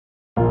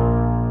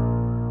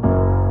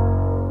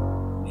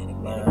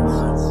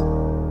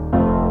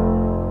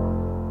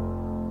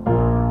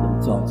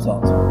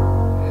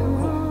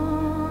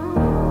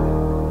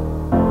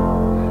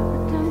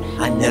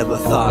Never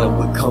thought it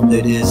would come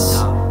to this.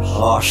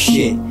 Aw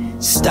shit.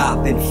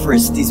 Stop and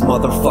frisk these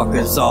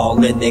motherfuckers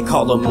all in. They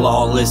call them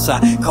lawless,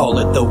 I call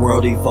it the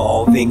world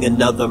evolving.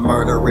 Another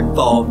murder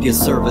involved, your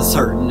service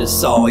hurting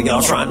us all.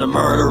 Y'all trying to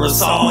murder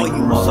us all, you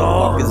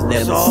motherfuckers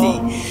never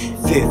see.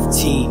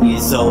 15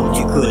 years old,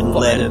 you couldn't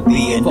let him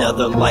be.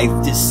 Another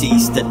life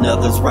deceased,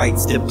 another's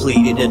rights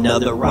depleted,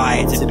 another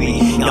riot to be.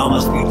 Y'all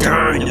must be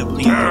dying to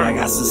bleed. I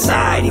got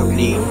society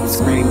bleeding,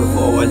 screaming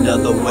for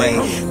another way.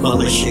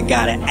 Militia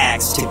got an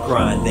axe to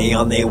grind, they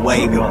on their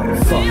way.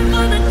 Fuck.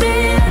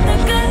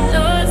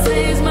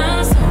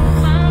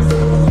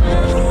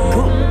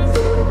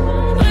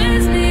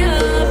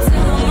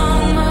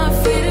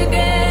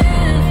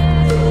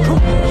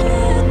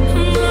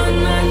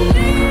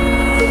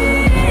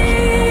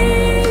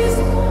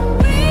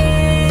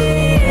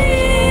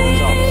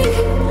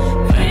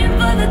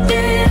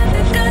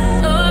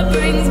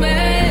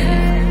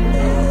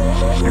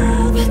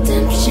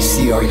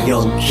 Our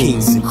young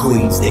kings and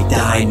queens, they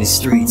die in the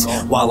streets,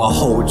 while a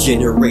whole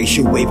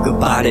generation wave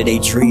goodbye to their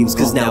dreams.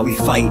 Cause now we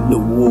fighting the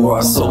war,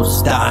 our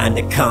souls die in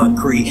the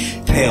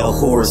concrete. Pale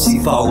horse, he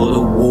followed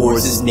the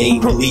wars, his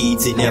name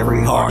bleeds in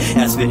every heart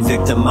that's been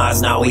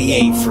victimized. Now he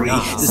ain't free.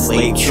 The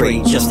slave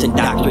trade just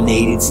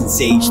indoctrinated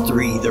since age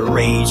 3. The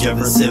rage of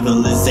a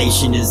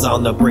civilization is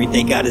on the brink.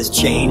 They got us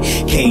chained,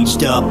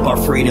 caged up, our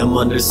freedom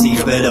under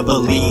siege. Better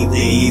believe the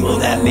evil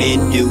that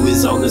men do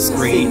is on the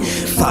screen.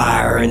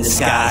 Fire in the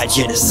sky,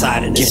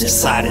 genocide in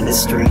the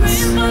streets.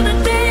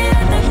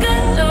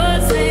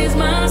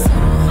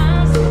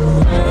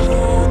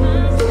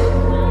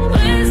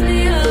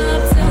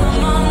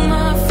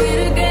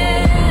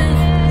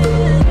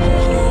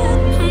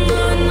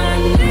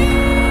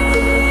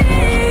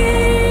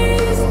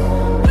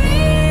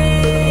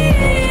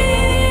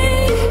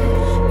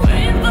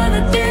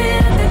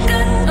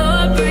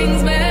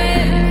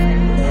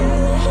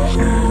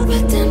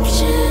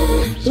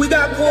 We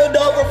got pulled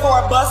over for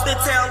a busted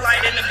tail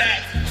light in the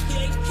back.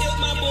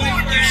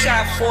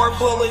 Shot 4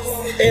 bullets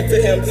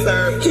into him,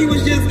 sir. He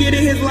was just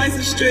getting his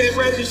license and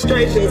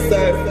registration,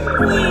 sir.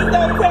 Please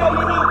don't tell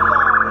me.